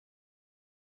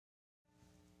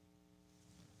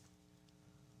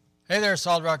Hey there,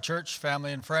 Solid Rock Church,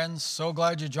 family and friends. So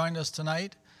glad you joined us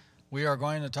tonight. We are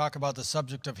going to talk about the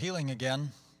subject of healing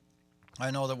again. I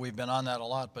know that we've been on that a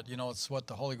lot, but it's what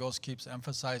the Holy Ghost keeps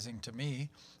emphasizing to me,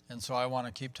 and so I want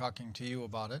to keep talking to you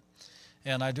about it.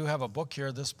 And I do have a book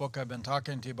here. This book I've been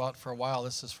talking to you about for a while.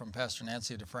 This is from Pastor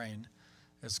Nancy Dufresne.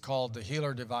 It's called The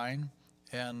Healer Divine.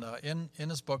 And in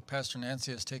this book, Pastor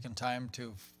Nancy has taken time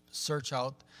to search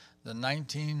out the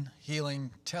 19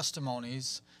 healing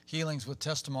testimonies, healings with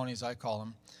testimonies I call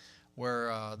them,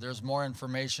 where there's more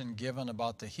information given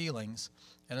about the healings,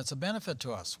 and it's a benefit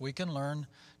to us. We can learn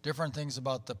different things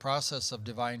about the process of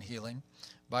divine healing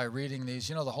by reading these.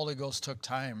 The Holy Ghost took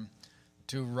time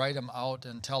to write them out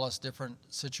and tell us different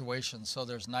situations. So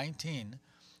there's 19,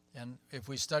 and if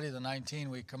we study the 19,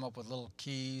 we come up with little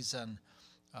keys and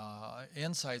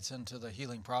insights into the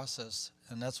healing process,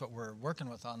 and that's what we're working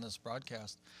with on this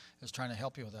broadcast, is trying to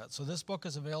help you with that. So this book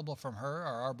is available from her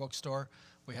or our bookstore.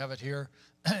 We have it here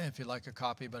if you'd like a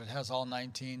copy, but it has all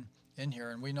 19 in here,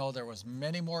 and we know there was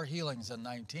many more healings than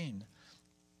 19,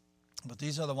 but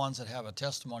these are the ones that have a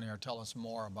testimony or tell us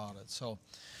more about it. So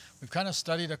we've kind of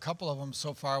studied a couple of them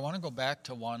so far. I want to go back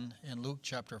to one in Luke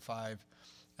chapter 5,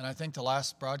 and I think the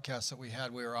last broadcast that we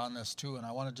had, we were on this too, and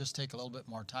I want to just take a little bit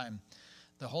more time.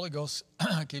 The Holy Ghost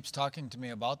keeps talking to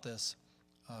me about this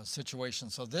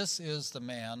situation. So this is the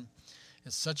man.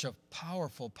 It's such a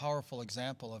powerful, powerful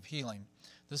example of healing.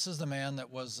 This is the man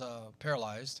that was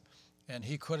paralyzed, and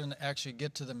he couldn't actually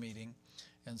get to the meeting.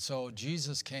 And so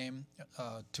Jesus came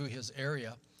to his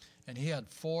area, and he had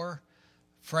 4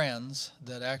 friends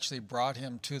that actually brought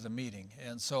him to the meeting.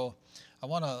 And so I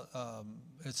want to,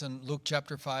 it's in Luke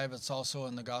chapter 5. It's also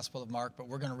in the Gospel of Mark, but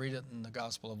we're going to read it in the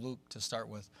Gospel of Luke to start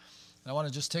with. And I want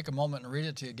to just take a moment and read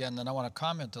it to you again. Then I want to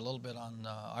comment a little bit on,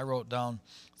 I wrote down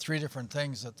 3 different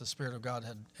things that the Spirit of God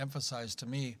had emphasized to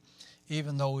me.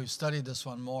 Even though we've studied this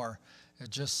one more,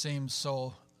 it just seems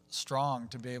so strong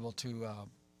to be able to,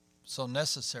 so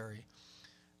necessary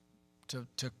to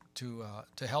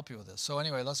help you with this. So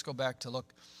anyway, let's go back to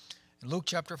look in Luke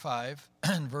chapter 5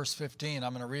 and verse 15.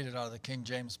 I'm going to read it out of the King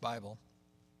James Bible.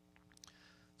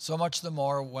 So much the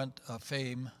more went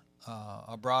fame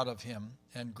abroad of him,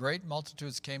 and great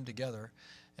multitudes came together.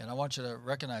 And I want you to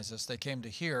recognize this. They came to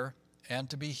hear and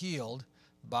to be healed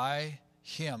by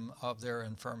him of their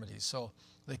infirmities. So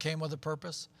they came with a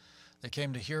purpose. They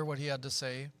came to hear what he had to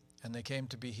say, and they came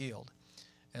to be healed.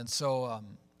 And so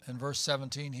in verse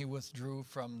 17, he withdrew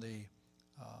from the,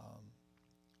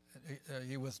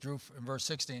 in verse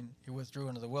 16, he withdrew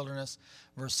into the wilderness.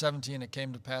 Verse 17, it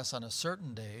came to pass on a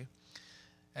certain day,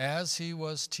 as he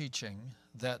was teaching,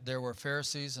 that there were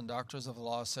Pharisees and doctors of the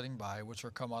law sitting by, which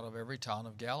were come out of every town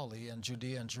of Galilee and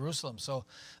Judea and Jerusalem. So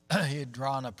he had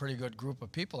drawn a pretty good group of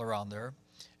people around there.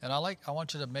 And I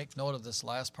want you to make note of this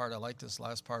last part. I like this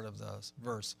last part of the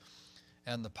verse.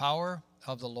 And the power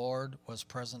of the Lord was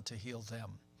present to heal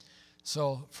them.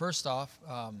 So first off,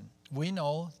 we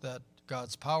know that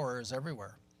God's power is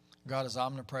everywhere. God is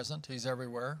omnipresent. He's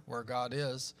everywhere. Where God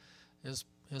is,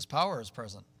 his power is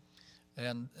present.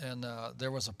 And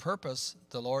there was a purpose.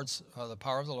 The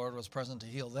power of the Lord was present to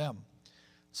heal them.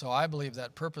 So I believe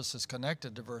that purpose is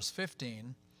connected to verse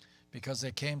 15, because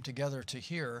they came together to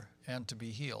hear and to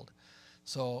be healed.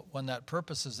 So when that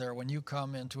purpose is there, when you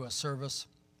come into a service,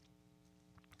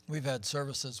 we've had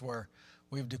services where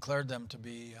we've declared them to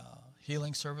be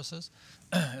healing services.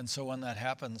 And so when that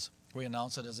happens, we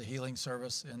announce it as a healing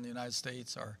service in the United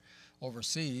States or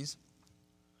overseas.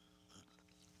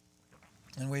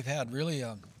 And we've had really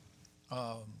a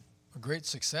great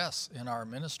success in our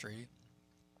ministry.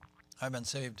 I've been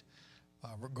saved,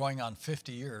 we're going on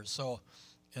 50 years. So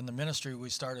in the ministry, we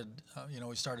started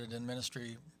in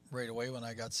ministry right away when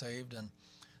I got saved. And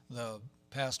the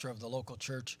pastor of the local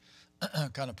church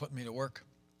kind of put me to work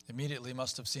immediately,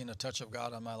 must have seen a touch of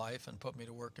God on my life and put me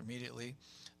to work immediately.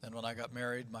 Then when I got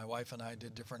married, my wife and I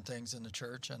did different things in the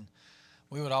church, and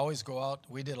we would always go out.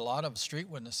 We did a lot of street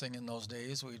witnessing in those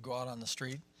days. We'd go out on the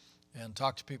street and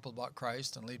talk to people about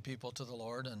Christ and lead people to the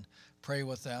Lord and pray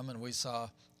with them. And we saw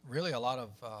really a lot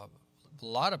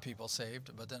of people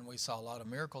saved, but then we saw a lot of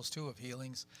miracles too, of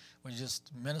healings. We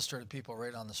just ministered to people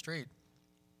right on the street.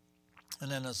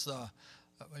 And then as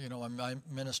when my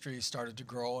ministry started to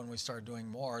grow and we started doing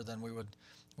more, then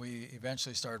we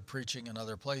eventually started preaching in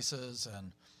other places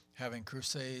and having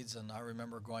crusades. And I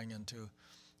remember going into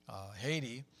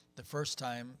Haiti. The first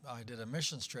time I did a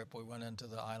missions trip, we went into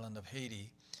the island of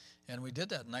Haiti, and we did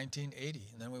that in 1980.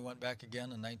 And then we went back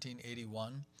again in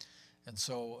 1981. And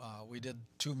so we did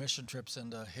 2 mission trips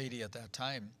into Haiti at that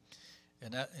time.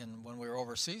 And when we were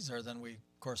overseas there, then we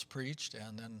course, preached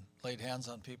and then laid hands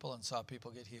on people and saw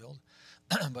people get healed.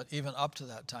 But even up to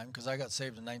that time, because I got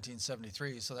saved in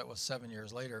 1973, so that was 7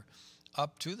 years later,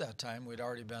 up to that time, we'd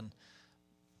already been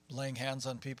laying hands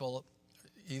on people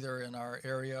either in our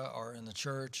area or in the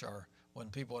church, or when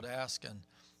people would ask,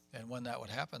 and when that would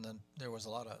happen, then there was a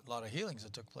lot of healings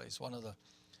that took place. One of the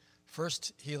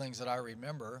first healings that I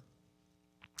remember,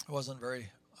 I wasn't very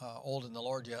old in the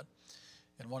Lord yet,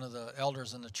 and one of the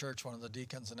elders in the church, one of the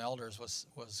deacons and elders,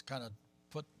 was kind of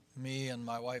put me and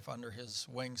my wife under his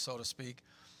wing, so to speak,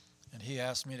 and he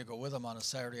asked me to go with him on a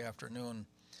Saturday afternoon.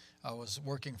 I was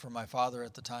working for my father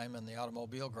at the time in the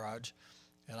automobile garage,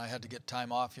 and I had to get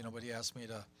time off, but he asked me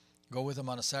to go with him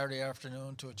on a Saturday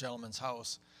afternoon to a gentleman's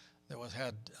house that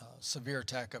had a severe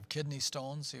attack of kidney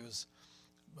stones. He was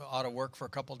out of work for a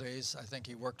couple days. I think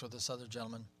he worked with this other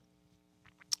gentleman.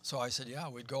 So I said, yeah,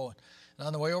 we'd go. And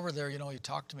on the way over there, he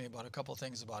talked to me about a couple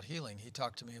things about healing. He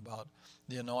talked to me about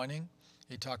the anointing.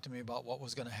 He talked to me about what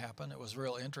was going to happen. It was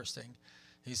real interesting.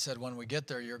 He said, when we get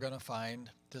there, you're going to find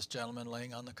this gentleman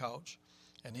laying on the couch,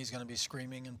 and he's going to be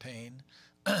screaming in pain.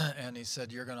 And he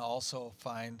said, you're going to also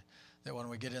find that when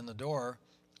we get in the door,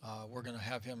 we're going to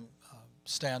have him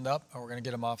stand up, or we're going to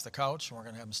get him off the couch, and we're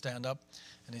going to have him stand up.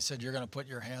 And he said, you're going to put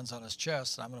your hands on his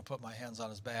chest, and I'm going to put my hands on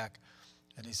his back.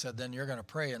 And he said, then you're going to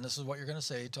pray, and this is what you're going to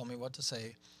say. He told me what to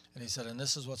say. And he said, and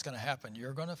this is what's going to happen.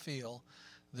 You're going to feel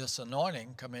this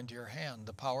anointing come into your hand,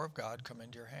 the power of God come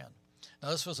into your hand. Now,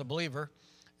 this was a believer,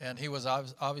 and he was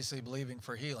obviously believing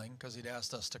for healing because he'd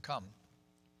asked us to come.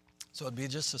 So it'd be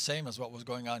just the same as what was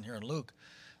going on here in Luke,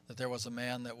 that there was a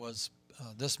man that was,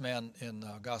 this man in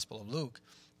the Gospel of Luke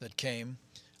that came.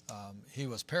 He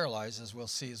was paralyzed, as we'll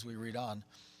see as we read on.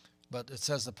 But it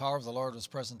says the power of the Lord was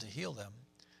present to heal them.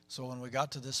 So when we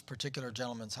got to this particular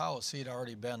gentleman's house, he'd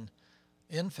already been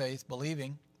in faith,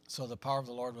 believing, so the power of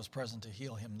the Lord was present to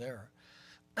heal him there.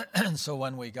 And so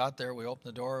when we got there, we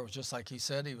opened the door. It was just like he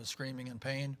said. He was screaming in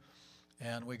pain.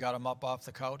 And we got him up off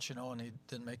the couch, and he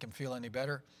didn't make him feel any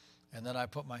better. And then I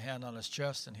put my hand on his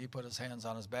chest, and he put his hands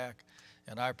on his back.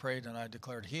 And I prayed, and I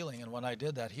declared healing. And when I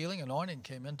did that, healing anointing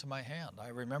came into my hand. I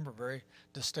remember very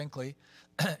distinctly.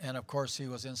 And, of course, he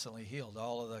was instantly healed.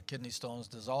 All of the kidney stones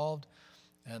dissolved,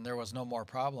 and there was no more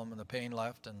problem, and the pain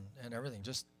left and everything,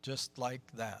 just like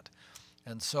that.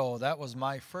 And so that was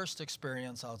my first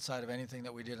experience outside of anything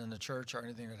that we did in the church or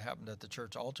anything that happened at the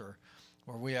church altar,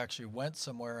 where we actually went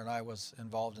somewhere and I was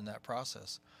involved in that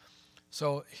process.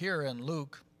 So here in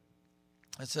Luke,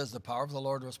 it says the power of the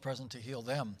Lord was present to heal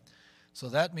them. So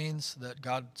that means that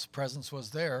God's presence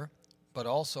was there, but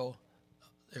also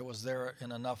it was there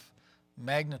in enough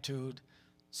magnitude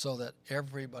so that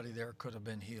everybody there could have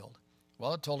been healed.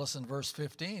 Well, it told us in verse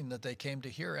 15 that they came to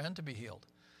hear and to be healed.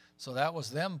 So that was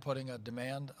them putting a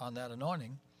demand on that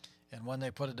anointing. And when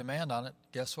they put a demand on it,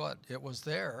 guess what? It was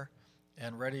there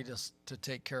and ready to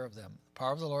take care of them. The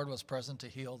power of the Lord was present to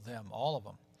heal them, all of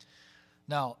them.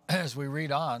 Now, as we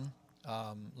read on,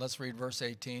 let's read verse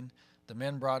 18. The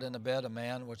men brought in a bed a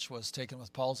man which was taken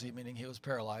with palsy, meaning he was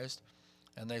paralyzed.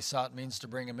 And they sought means to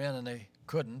bring him in, and they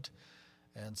couldn't.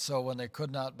 And so when they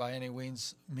could not by any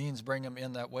means bring him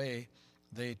in that way,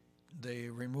 they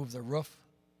removed the roof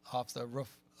off the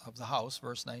roof of the house,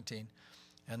 verse 19,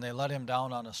 and they let him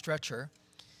down on a stretcher.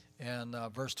 And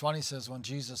verse 20 says, when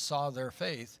Jesus saw their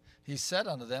faith, he said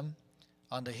unto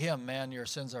him, man, your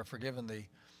sins are forgiven thee.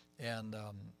 And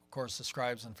of course, the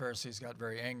scribes and Pharisees got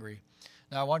very angry.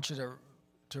 Now, I want you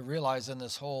to realize in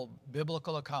this whole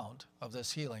biblical account of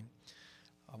this healing,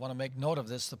 I want to make note of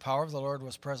this. The power of the Lord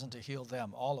was present to heal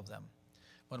them, all of them.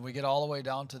 When we get all the way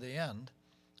down to the end,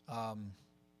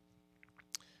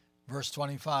 verse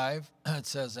 25, it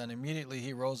says, and immediately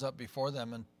he rose up before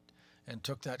them and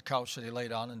took that couch that he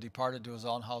laid on and departed to his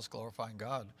own house, glorifying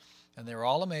God. And they were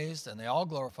all amazed, and they all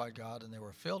glorified God, and they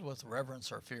were filled with reverence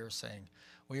or fear, saying,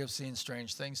 we have seen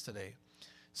strange things today.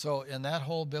 So in that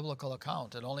whole biblical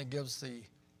account, it only gives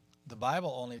the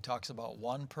Bible only talks about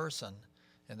one person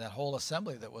in that whole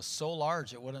assembly that was so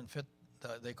large it wouldn't fit,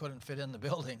 they couldn't fit in the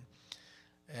building.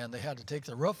 And they had to take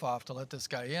the roof off to let this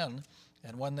guy in.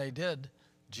 And when they did,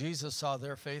 Jesus saw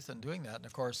their faith in doing that. And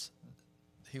of course,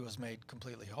 he was made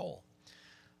completely whole.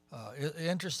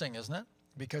 Interesting, isn't it?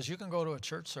 Because you can go to a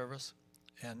church service,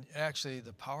 and actually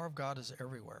the power of God is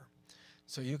everywhere.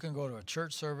 So you can go to a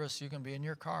church service, you can be in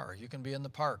your car, you can be in the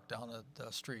park down at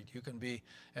the street, you can be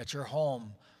at your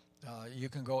home, you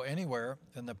can go anywhere,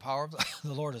 and the power of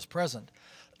the Lord is present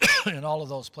in all of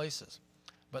those places.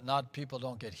 But not people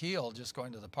don't get healed just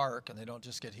going to the park, and they don't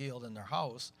just get healed in their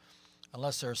house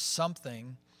unless there's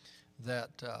something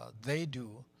that they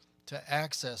do to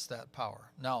access that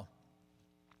power. Now,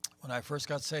 When I first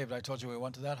got saved, I told you we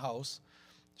went to that house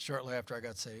shortly after I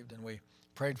got saved, and we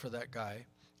prayed for that guy,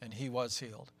 and he was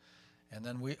healed. And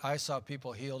then I saw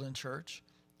people healed in church,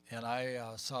 and I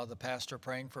saw the pastor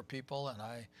praying for people, and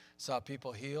I saw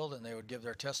people healed, and they would give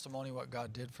their testimony what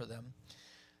God did for them.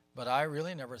 But I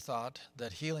really never thought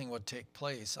that healing would take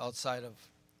place outside of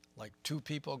like 2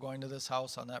 people going to this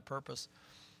house on that purpose,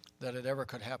 that it ever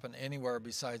could happen anywhere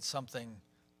besides something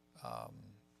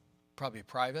probably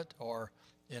private or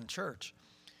in church.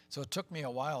 So it took me a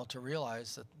while to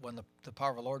realize that when the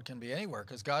power of the Lord can be anywhere,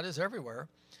 because God is everywhere,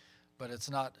 but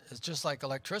it's just like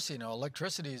electricity.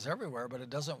 Electricity is everywhere, but it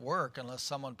doesn't work unless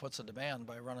someone puts a demand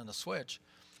by running a switch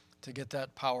to get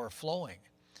that power flowing.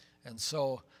 And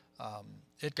so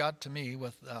it got to me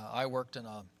I worked in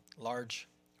a large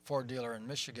Ford dealer in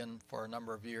Michigan for a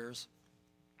number of years.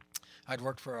 I'd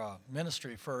worked for a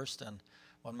ministry first, and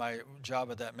when my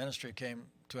job at that ministry came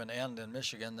to an end in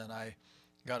Michigan, then I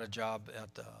got a job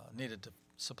needed to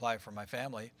supply for my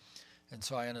family, and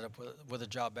so I ended up with a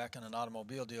job back in an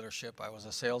automobile dealership. I was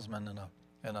a salesman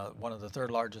in one of the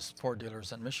 3rd largest Ford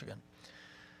dealers in Michigan,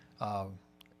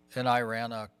 and I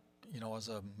ran was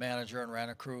a manager and ran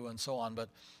a crew and so on. But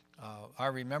I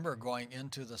remember going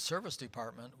into the service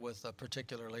department with a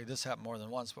particular lady. This happened more than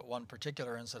once, but one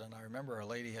particular incident. I remember a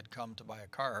lady had come to buy a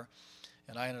car,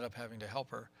 and I ended up having to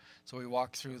help her. So we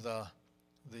walked through the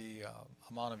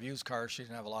amount of used cars. She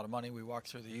didn't have a lot of money. We walked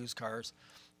through the used cars,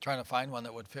 trying to find one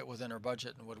that would fit within her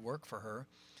budget and would work for her.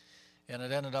 And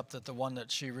it ended up that the one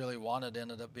that she really wanted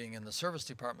ended up being in the service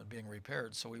department being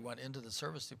repaired. So we went into the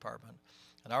service department.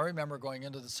 And I remember going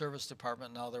into the service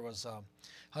department. Now there was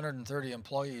 130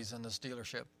 employees in this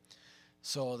dealership.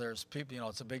 So there's people,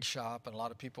 it's a big shop and a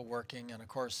lot of people working. And of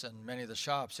course, in many of the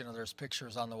shops, there's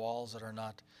pictures on the walls that are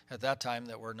not, at that time,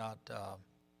 that were not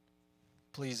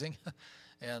pleasing.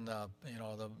 And,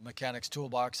 the mechanic's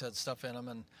toolbox had stuff in them.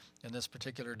 And in this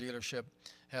particular dealership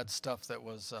had stuff that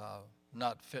was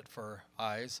not fit for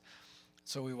eyes.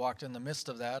 So we walked in the midst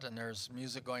of that, and there's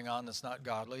music going on that's not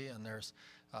godly, and there's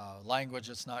language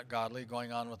that's not godly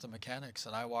going on with the mechanics.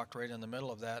 And I walked right in the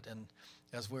middle of that, and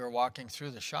as we were walking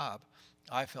through the shop,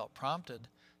 I felt prompted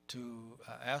to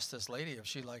ask this lady if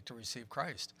she'd like to receive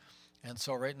Christ. And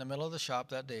so right in the middle of the shop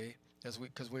that day,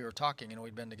 because we were talking,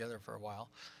 we'd been together for a while,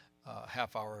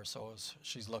 half hour or so as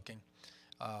she's looking.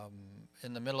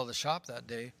 In the middle of the shop that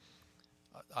day,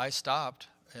 I stopped,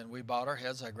 and we bowed our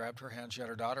heads. I grabbed her hand. She had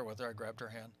her daughter with her. I grabbed her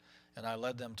hand, and I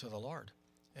led them to the Lord.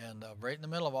 And right in the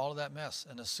middle of all of that mess,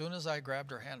 and as soon as I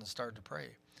grabbed her hand and started to pray,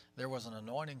 there was an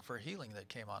anointing for healing that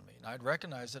came on me. And I'd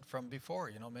recognized it from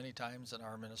before, many times in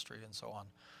our ministry and so on.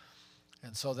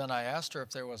 And so then I asked her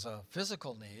if there was a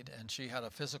physical need, and she had a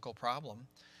physical problem,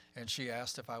 and she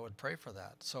asked if I would pray for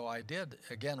that. So I did,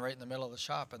 again, right in the middle of the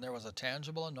shop, and there was a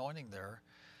tangible anointing there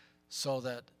so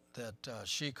that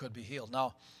she could be healed.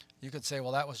 Now, you could say,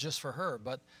 well, that was just for her,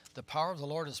 but the power of the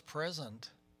Lord is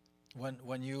present.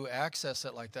 When you access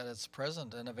it like that, it's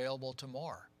present and available to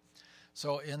more.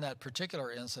 So in that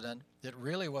particular incident, it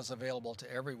really was available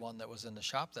to everyone that was in the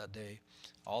shop that day,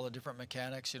 all the different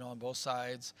mechanics, on both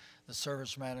sides, the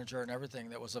service manager and everything,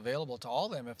 that was available to all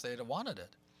of them if they'd have wanted it.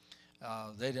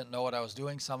 They didn't know what I was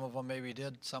doing. Some of them maybe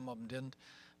did, some of them didn't.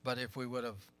 But if we would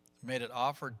have made it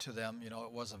offered to them, it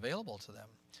was available to them.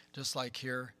 Just like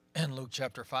here in Luke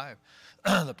chapter 5,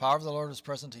 the power of the Lord was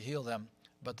present to heal them,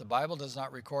 but the Bible does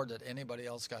not record that anybody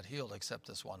else got healed except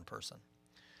this one person.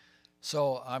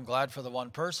 So I'm glad for the one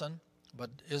person, but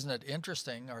isn't it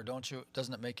interesting, or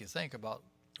doesn't it make you think about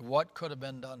what could have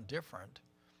been done different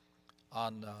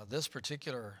on this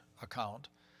particular account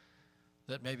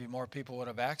that maybe more people would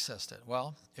have accessed it?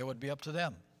 Well, it would be up to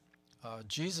them.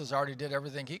 Jesus already did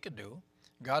everything he could do.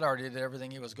 God already did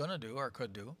everything he was going to do or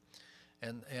could do.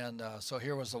 And so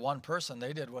here was the one person.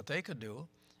 They did what they could do,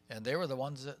 and they were the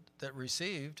ones that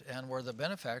received and were the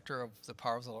benefactor of the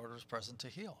power of the Lord was present to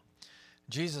heal.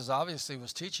 Jesus obviously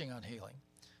was teaching on healing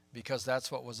because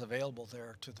that's what was available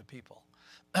there to the people.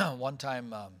 One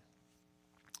time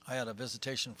I had a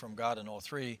visitation from God in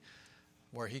 2003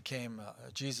 where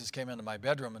Jesus came into my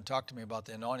bedroom and talked to me about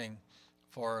the anointing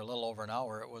for a little over an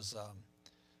hour. It was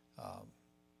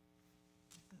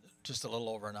just a little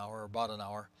over an hour, or about an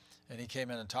hour. And he came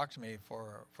in and talked to me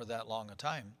for that long a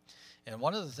time. And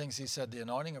one of the things he said, the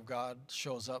anointing of God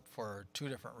shows up for 2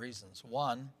 different reasons.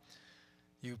 One,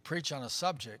 you preach on a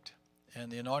subject,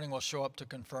 and the anointing will show up to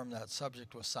confirm that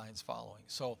subject with signs following.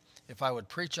 So if I would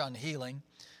preach on healing,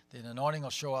 the anointing will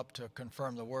show up to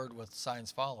confirm the word with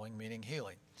signs following, meaning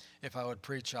healing. If I would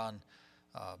preach on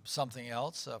something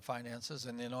else, finances,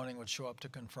 and the anointing would show up to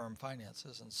confirm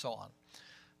finances, and so on.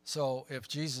 So if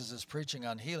Jesus is preaching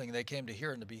on healing, they came to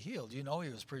hear and to be healed. You know he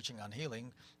was preaching on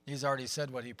healing. He's already said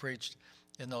what he preached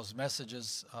in those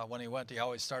messages when he went. He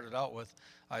always started out with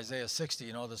Isaiah 60,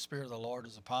 you know, the Spirit of the Lord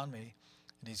is upon me,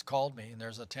 and he's called me, and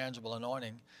there's a tangible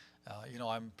anointing. You know,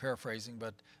 I'm paraphrasing,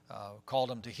 but called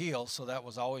him to heal, so that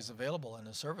was always available in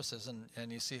his services,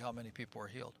 and you see how many people were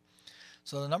healed.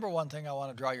 So the number one thing I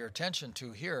want to draw your attention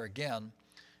to here again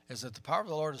is that the power of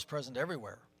the Lord is present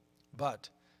everywhere, but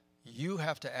you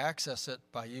have to access it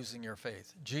by using your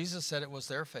faith. Jesus said it was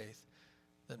their faith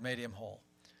that made him whole.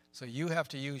 So you have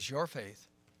to use your faith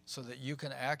so that you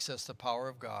can access the power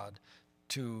of God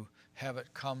to have it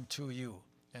come to you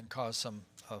and cause some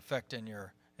effect in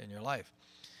your life.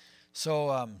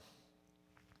 So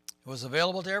it was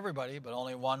available to everybody, but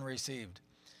only one received.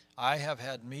 I have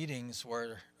had meetings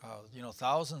where you know,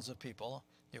 thousands of people.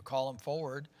 You call them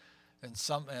forward, and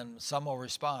some will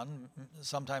respond.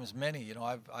 Sometimes many. You know,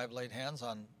 I've laid hands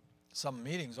on some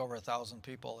meetings over 1,000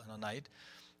 people in a night.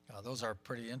 Those are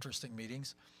pretty interesting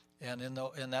meetings. And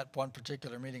in that one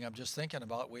particular meeting I'm just thinking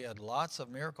about, we had lots of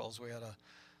miracles. We had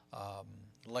a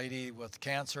lady with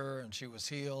cancer, and she was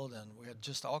healed, and we had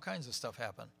just all kinds of stuff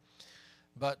happen.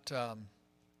 But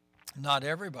not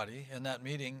everybody in that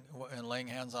meeting, and laying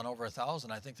hands on over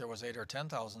 1,000, I think there was 8,000 or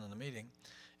 10,000 in the meeting,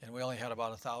 and we only had about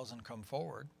 1,000 come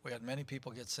forward. We had many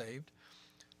people get saved.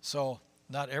 So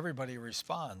not everybody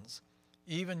responds.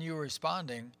 Even you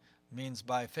responding means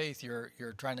by faith you're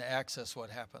trying to access what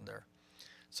happened there.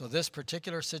 So this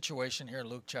particular situation here in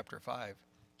Luke chapter 5,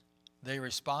 they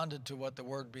responded to what the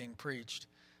word being preached,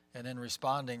 and in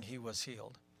responding he was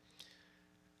healed.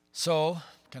 So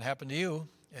it can happen to you.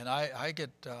 And I get,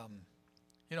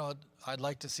 you know, I'd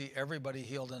like to see everybody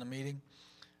healed in a meeting.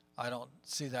 I don't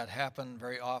see that happen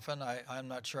very often. I'm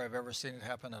not sure I've ever seen it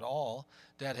happen at all.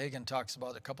 Dad Hagin talks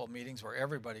about a couple of meetings where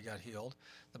everybody got healed.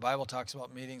 The Bible talks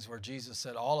about meetings where Jesus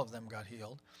said all of them got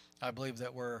healed. I believe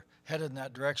that we're headed in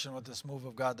that direction with this move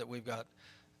of God that we've got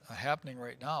happening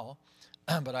right now,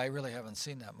 but I really haven't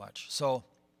seen that much. So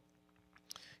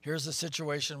here's the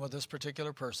situation with this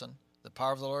particular person. The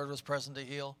power of the Lord was present to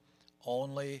heal.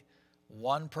 Only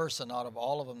one person out of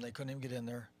all of them, they couldn't even get in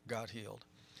there, got healed.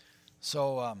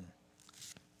 So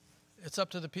it's up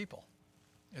to the people.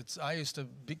 I used to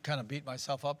kind of beat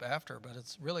myself up after, but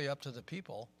it's really up to the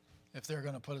people if they're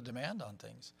going to put a demand on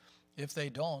things. If they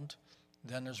don't,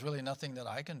 then there's really nothing that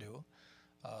I can do,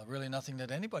 really nothing that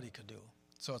anybody could do.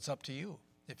 So it's up to you.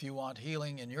 If you want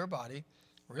healing in your body,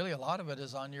 really a lot of it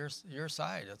is on your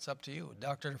side. It's up to you.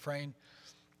 Dr. Dufresne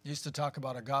used to talk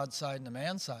about a God side and a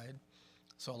man side.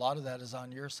 So a lot of that is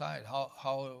on your side.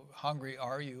 How hungry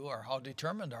are you, or how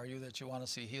determined are you that you want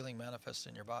to see healing manifest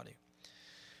in your body?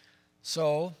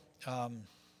 So, power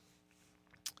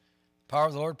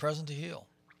of the Lord present to heal.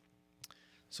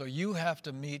 So you have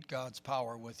to meet God's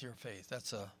power with your faith.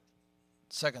 That's a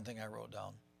second thing I wrote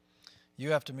down. You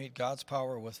have to meet God's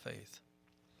power with faith.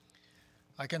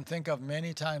 I can think of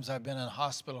many times I've been in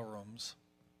hospital rooms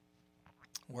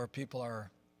where people are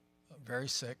very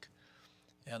sick,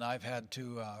 and I've had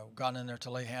to gone in there to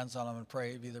lay hands on them and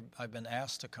pray. Either I've been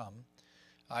asked to come.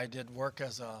 I did work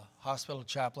as a hospital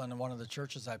chaplain in one of the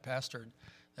churches I pastored.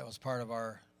 That was part of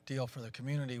our deal for the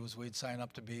community, was we'd sign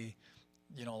up to be,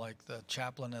 you know, like the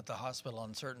chaplain at the hospital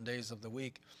on certain days of the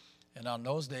week. And on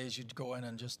those days, you'd go in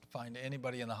and just find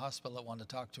anybody in the hospital that wanted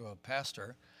to talk to a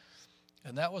pastor.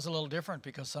 And that was a little different,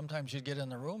 because sometimes you'd get in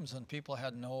the rooms and people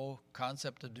had no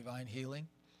concept of divine healing.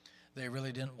 They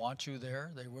really didn't want you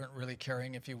there. They weren't really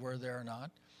caring if you were there or not.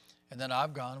 And then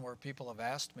I've gone where people have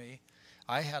asked me.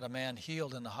 I had a man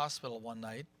healed in the hospital one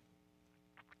night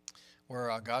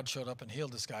where God showed up and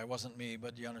healed this guy. It wasn't me,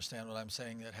 but you understand what I'm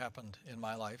saying. That happened in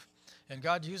my life. And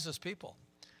God uses people.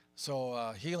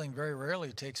 So healing very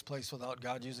rarely takes place without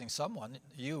God using someone,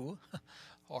 you,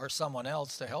 or someone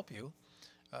else to help you.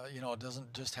 You know, it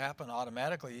doesn't just happen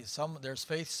automatically. There's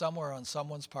faith somewhere on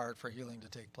someone's part for healing to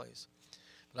take place.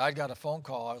 But I got a phone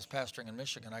call. I was pastoring in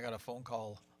Michigan. I got a phone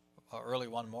call early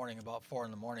one morning, about 4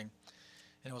 in the morning.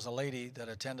 And it was a lady that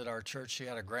attended our church. She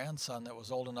had a grandson that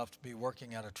was old enough to be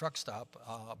working at a truck stop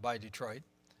by Detroit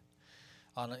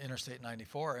on Interstate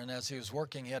 94. And as he was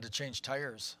working, he had to change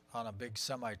tires on a big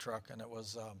semi-truck. And it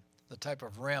was the type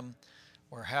of rim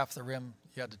where half the rim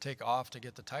you had to take off to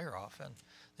get the tire off. And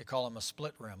they call them a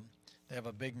split rim. They have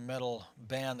a big metal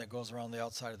band that goes around the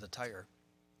outside of the tire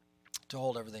to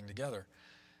hold everything together.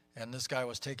 And this guy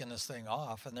was taking this thing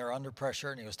off, and they're under pressure,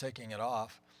 and he was taking it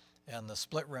off, and the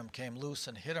split rim came loose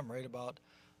and hit him right about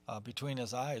between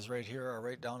his eyes, right here, or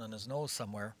right down in his nose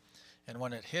somewhere. And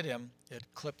when it hit him, it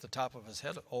clipped the top of his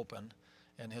head open,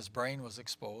 and his brain was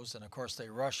exposed. And of course, they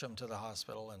rushed him to the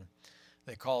hospital, and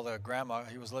they call the grandma.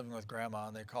 He was living with grandma,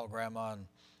 and they call grandma,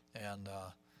 and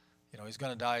you know, he's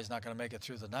going to die. He's not going to make it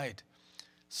through the night.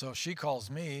 So she calls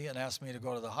me and asked me to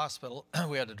go to the hospital.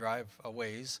 We had to drive a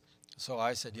ways. So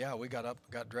I said, yeah. We got up,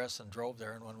 got dressed, and drove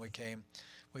there. And when we came,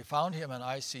 we found him in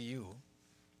ICU,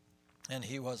 and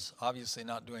he was obviously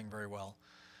not doing very well.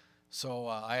 So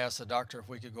I asked the doctor if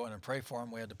we could go in and pray for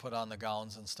him. We had to put on the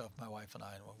gowns and stuff, my wife and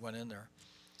I, and went in there.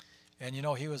 And you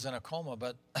know, he was in a coma,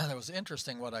 but it was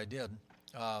interesting what I did,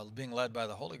 being led by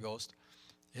the Holy Ghost.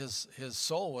 His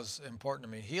soul was important to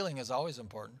me. Healing is always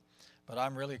important, but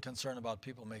I'm really concerned about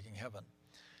people making heaven.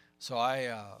 So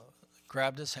I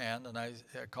grabbed his hand, and I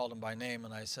called him by name,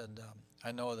 and I said,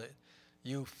 I know that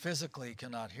you physically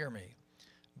cannot hear me,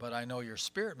 but I know your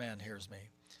spirit man hears me.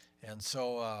 And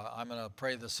so I'm going to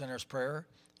pray the sinner's prayer,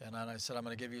 and then I said, I'm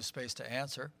going to give you space to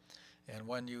answer. And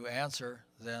when you answer,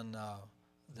 then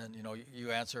you know,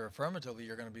 you answer affirmatively,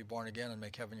 you're going to be born again and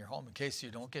make heaven your home. In case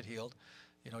you don't get healed,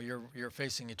 you know, you're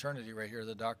facing eternity right here.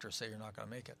 The doctors say you're not going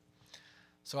to make it.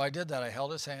 So I did that. I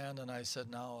held his hand, and I said,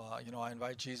 now, you know, I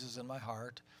invite Jesus in my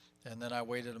heart. And then I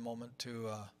waited a moment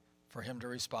for him to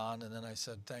respond. And then I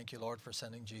said, thank you, Lord, for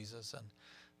sending Jesus. And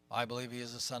I believe he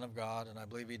is the Son of God, and I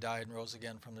believe he died and rose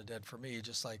again from the dead for me,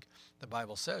 just like the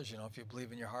Bible says. You know, if you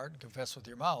believe in your heart and confess with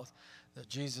your mouth that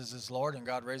Jesus is Lord and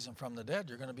God raised him from the dead,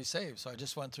 you're going to be saved. So I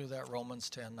just went through that Romans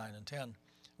 10, 9, and 10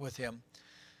 with him.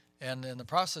 And in the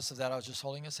process of that, I was just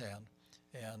holding his hand.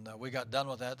 And we got done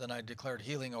with that. Then I declared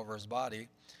healing over his body.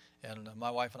 And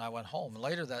my wife and I went home. And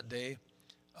later that day,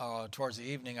 towards the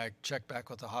evening, I checked back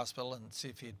with the hospital and see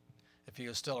if he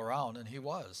was still around, and he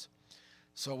was.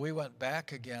 So we went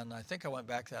back again. I think I went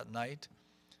back that night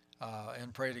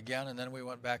and prayed again, and then we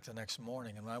went back the next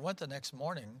morning. And when I went the next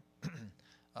morning,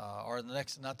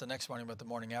 not the next morning, but the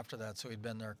morning after that, so he'd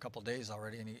been there a couple days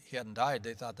already, and he hadn't died.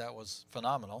 They thought that was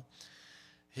phenomenal.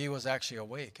 He was actually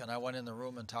awake, and I went in the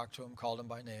room and talked to him, called him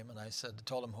by name, and I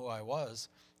told him who I was,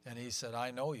 and he said,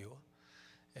 I know you.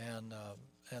 And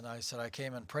I said, I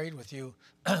came and prayed with you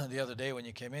the other day when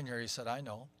you came in here. He said, I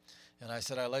know. And I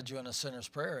said, I led you in a sinner's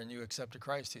prayer, and you accepted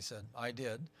Christ. He said, I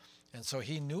did. And so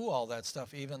he knew all that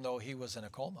stuff, even though he was in a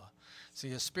coma. See,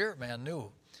 his spirit man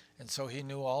knew. And so he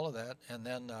knew all of that. And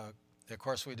then, of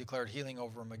course, we declared healing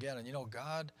over him again. And, you know,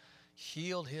 God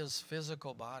healed his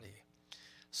physical body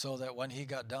so that when he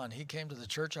got done, he came to the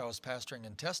church I was pastoring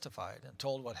and testified and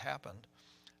told what happened.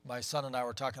 My son and I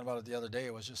were talking about it the other day.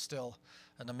 It was just still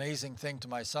an amazing thing to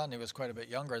my son. He was quite a bit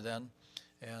younger then.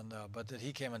 But that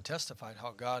he came and testified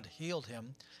how God healed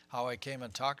him, how I came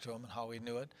and talked to him, and how he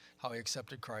knew it, how he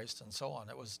accepted Christ, and so on.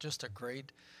 It was just a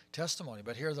great testimony.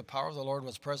 But here the power of the Lord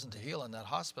was present to heal in that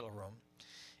hospital room,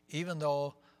 even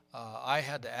though I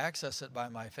had to access it by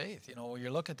my faith. You know, when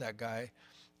you look at that guy,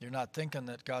 you're not thinking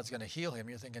that God's going to heal him.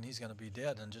 You're thinking he's going to be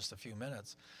dead in just a few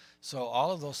minutes. So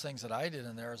all of those things that I did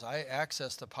in there is I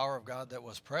accessed the power of God that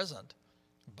was present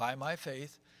by my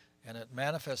faith, and it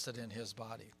manifested in his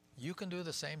body. You can do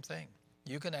the same thing.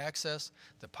 You can access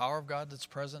the power of God that's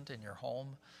present in your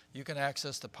home. You can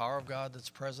access the power of God that's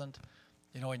present,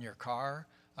 you know, in your car.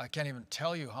 I can't even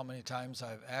tell you how many times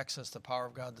I've accessed the power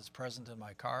of God that's present in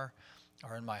my car,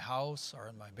 or in my house, or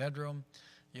in my bedroom,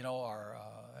 you know, or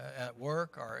at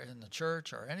work, or in the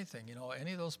church, or anything, you know,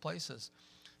 any of those places.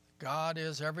 God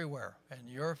is everywhere, and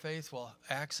your faith will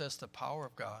access the power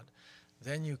of God.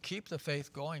 Then you keep the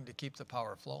faith going to keep the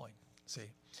power flowing,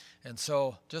 see. And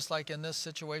so, just like in this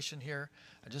situation here,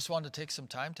 I just wanted to take some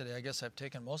time today. I guess I've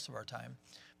taken most of our time,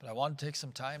 but I want to take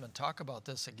some time and talk about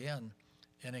this again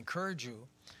and encourage you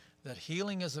that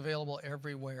healing is available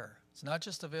everywhere. It's not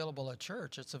just available at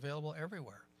church, it's available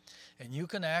everywhere. And you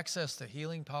can access the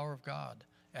healing power of God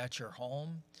at your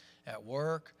home, at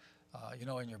work, you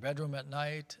know, in your bedroom at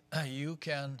night. You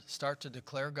can start to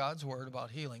declare God's word about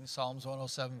healing. Psalms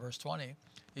 107, verse 20,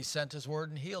 he sent his word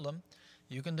and healed them.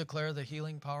 You can declare the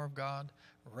healing power of God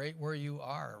right where you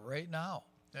are, right now.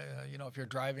 You know, if you're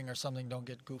driving or something, don't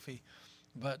get goofy.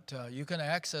 But you can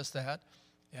access that.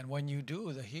 And when you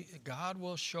do, God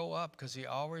will show up because he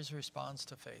always responds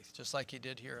to faith, just like he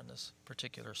did here in this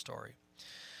particular story.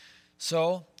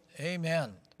 So,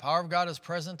 amen. The power of God is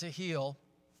present to heal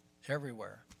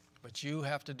everywhere. But you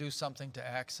have to do something to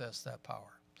access that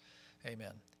power.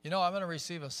 Amen. You know, I'm going to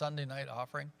receive a Sunday night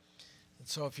offering. And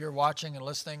so if you're watching and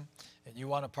listening and you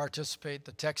want to participate,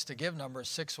 the text to give number is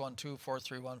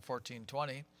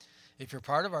 612-431-1420. If you're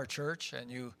part of our church and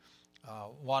you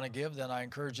want to give, then I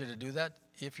encourage you to do that.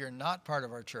 If you're not part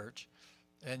of our church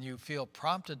and you feel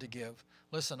prompted to give,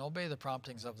 listen, obey the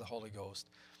promptings of the Holy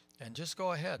Ghost and just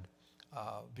go ahead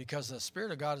because the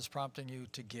Spirit of God is prompting you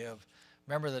to give.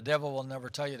 Remember, the devil will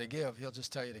never tell you to give. He'll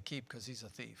just tell you to keep because he's a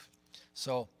thief.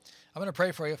 So I'm going to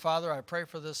pray for you. Father, I pray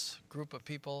for this group of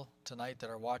people tonight that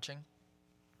are watching.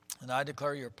 And I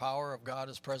declare your power of God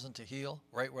is present to heal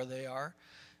right where they are.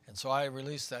 And so I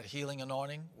release that healing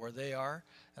anointing where they are.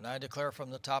 And I declare from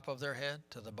the top of their head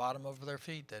to the bottom of their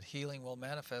feet that healing will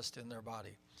manifest in their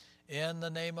body. In the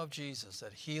name of Jesus,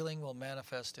 that healing will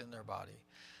manifest in their body.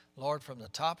 Lord, from the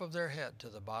top of their head to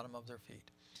the bottom of their feet.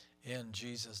 In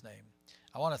Jesus' name.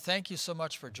 I want to thank you so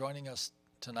much for joining us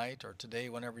tonight or today,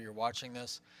 whenever you're watching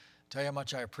this. Tell you how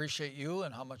much I appreciate you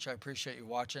and how much I appreciate you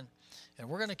watching. And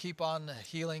we're going to keep on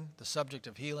healing, the subject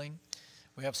of healing.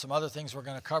 We have some other things we're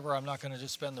going to cover. I'm not going to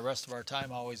just spend the rest of our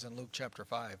time always in Luke chapter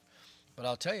 5. But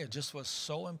I'll tell you, it just was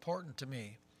so important to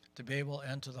me to be able,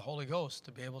 and to the Holy Ghost,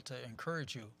 to be able to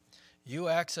encourage you. You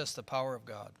access the power of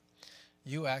God.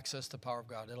 You access the power of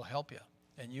God. It'll help you.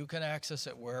 And you can access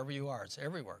it wherever you are. It's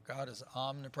everywhere. God is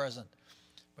omnipresent.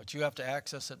 But you have to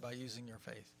access it by using your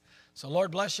faith. So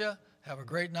Lord bless you. Have a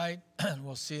great night, and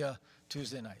we'll see you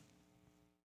Tuesday night.